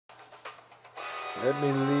Let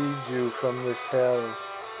me lead you from this hell.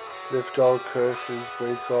 Lift all curses,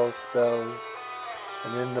 break all spells,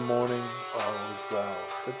 and in the morning all is well.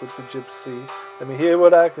 Sit with the gypsy, let me hear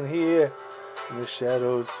what I can hear. In the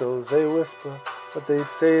shadowed souls they whisper, what they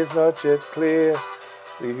say is not yet clear.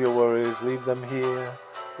 Leave your worries, leave them here.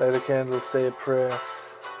 Light a candle, say a prayer.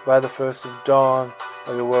 By the first of dawn,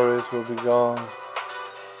 all your worries will be gone.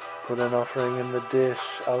 Put an offering in the dish,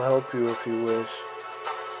 I'll help you if you wish.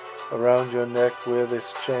 Around your neck wear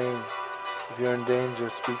this chain. If you're in danger,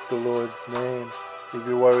 speak the Lord's name. Leave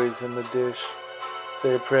your worries in the dish.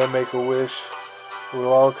 Say a prayer, make a wish. It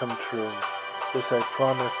will all come true. This I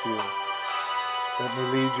promise you. Let me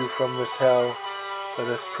lead you from this hell. Let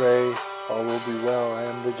us pray, all will be well. I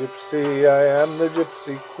am the gypsy, I am the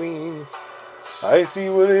Gypsy Queen. I see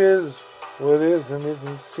what is and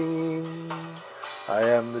isn't seen. I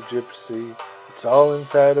am the gypsy, it's all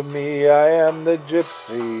inside of me. I am the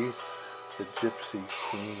Gypsy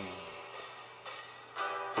Queen.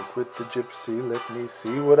 Sit with the gypsy, let me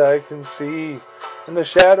see what I can see. In the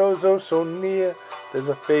shadows oh so near, there's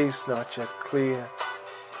a face not yet clear.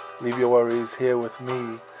 Leave your worries here with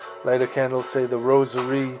me. Light a candle, say the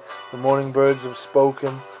rosary. The morning birds have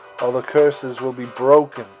spoken, all the curses will be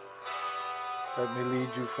broken. Let me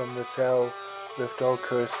lead you from this hell. Lift all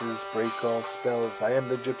curses, break all spells. I am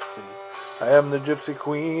the gypsy, I am the Gypsy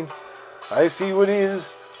Queen. I see what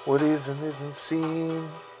is and isn't seen.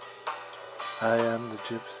 I am the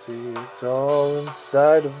gypsy, it's all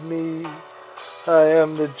inside of me. I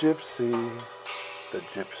am the Gypsy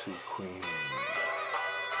Queen.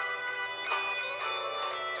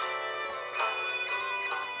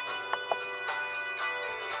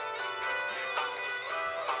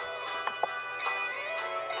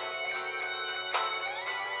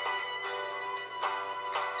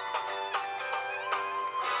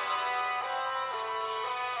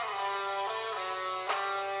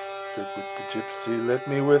 Sit with the gypsy, let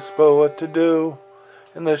me whisper what to do.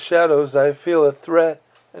 In the shadows I feel a threat,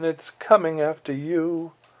 and it's coming after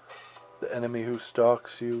you. The enemy who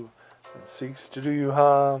stalks you and seeks to do you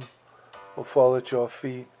harm will fall at your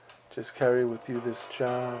feet. Just carry with you this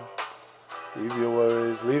charm. Leave your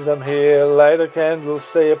worries, leave them here. Light a candle,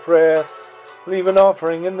 say a prayer. Leave an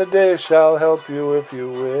offering in the dish, I'll help you if you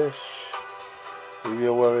wish. Leave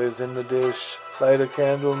your worries in the dish. Light a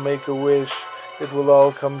candle, make a wish. It will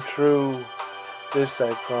all come true. This I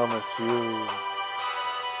promise you.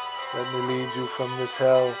 Let me lead you from this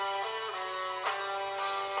hell.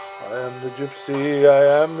 I am the gypsy,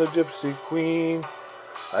 I am the Gypsy Queen.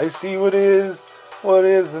 I see what is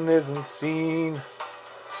and isn't seen.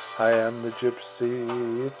 I am the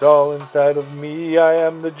gypsy, it's all inside of me. I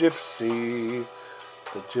am the Gypsy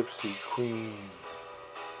Queen.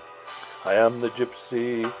 I am the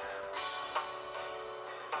gypsy,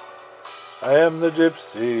 I am the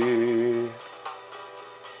gypsy,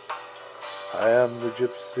 I am the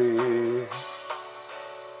gypsy,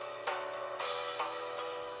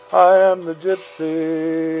 I am the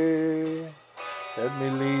gypsy. Let me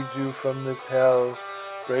lead you from this hell.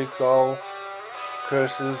 Break all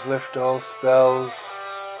curses, lift all spells.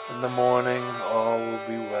 In the morning all will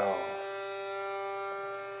be well.